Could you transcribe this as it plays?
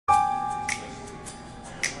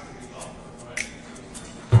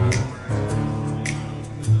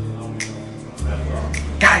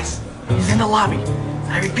the lobby.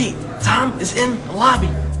 I repeat, Tom is in the lobby.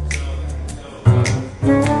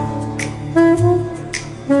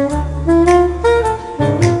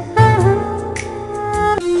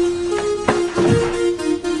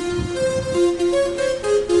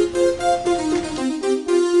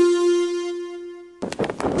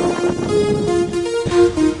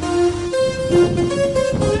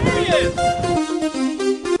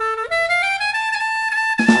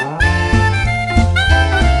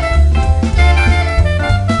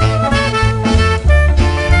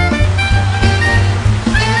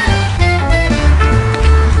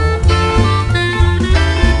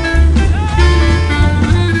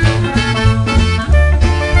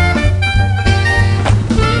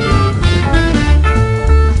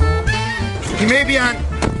 He may be on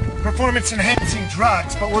performance-enhancing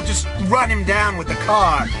drugs, but we'll just run him down with the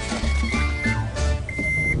car.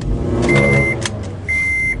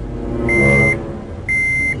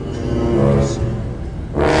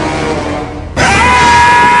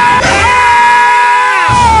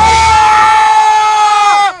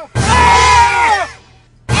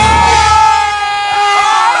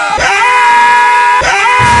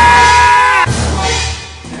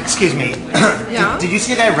 Excuse me. Yeah? Did you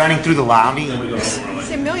see a guy running through the lobby? I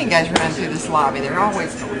see a million guys run through this lobby. They're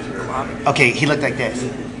always going through the lobby. Okay, he looked like this.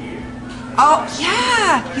 Oh,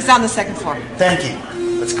 yeah! He's on the second floor. Thank you.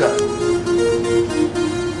 Let's go.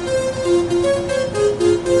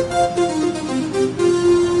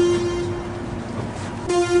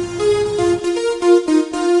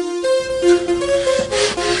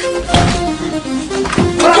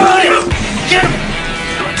 Get him!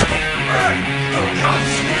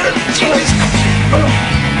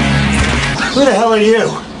 Who the hell are you?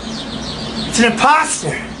 It's an imposter!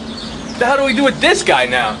 What the hell do we do with this guy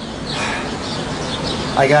now?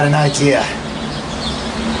 I got an idea.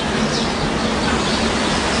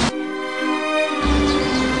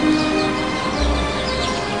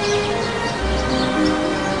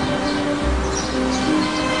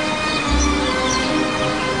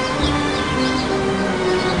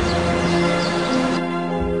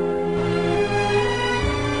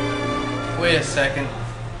 Wait a second.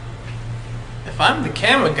 If I'm the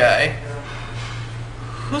camera guy,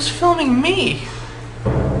 who's filming me?